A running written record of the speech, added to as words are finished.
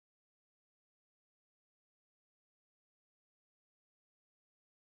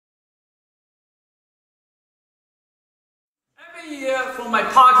Every year from my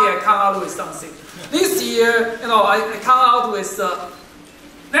pocket I come out with something. This year, I come out with a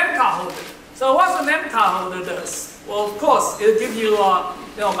name card holder. So what the name card holder does? Well, of course, it'll give you,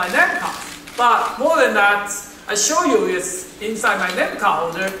 my name card. But more than that, I show you is inside my name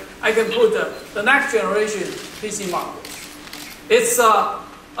card holder, I can put the next generation PC motherboard. It's,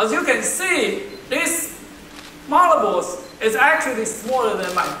 as you can see, this motherboard is actually smaller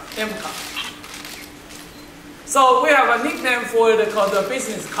than my name card. So we have a nickname for it called the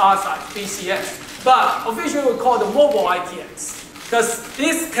business card size, BCS. But officially we call it Mobile-ITX. Because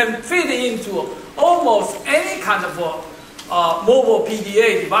this can fit into almost any kind of mobile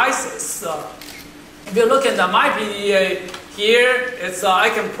PDA devices. If you look at my PDA here, it's I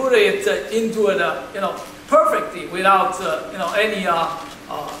can put it into it, perfectly without any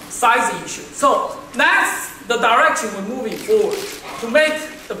size issue. So that's the direction we're moving forward to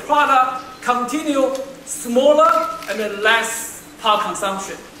make the product continue smaller and less power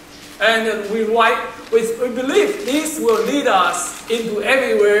consumption. And we believe this will lead us into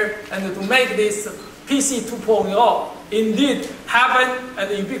everywhere and to make this PC 2.0 indeed happen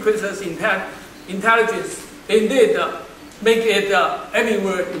and ubiquitous intelligence indeed make it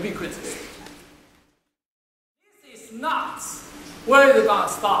everywhere ubiquitous. This is not where it's going to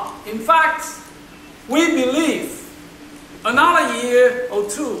stop. In fact, we believe another year or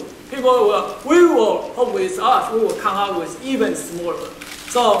two, we will hope with us, we will come out with even smaller.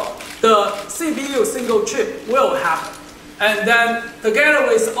 So the CPU single chip will happen. And then together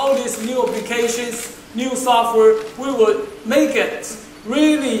with all these new applications, new software, we will make it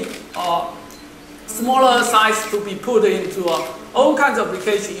really smaller size to be put into all kinds of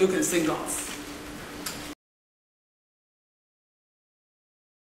applications you can think of.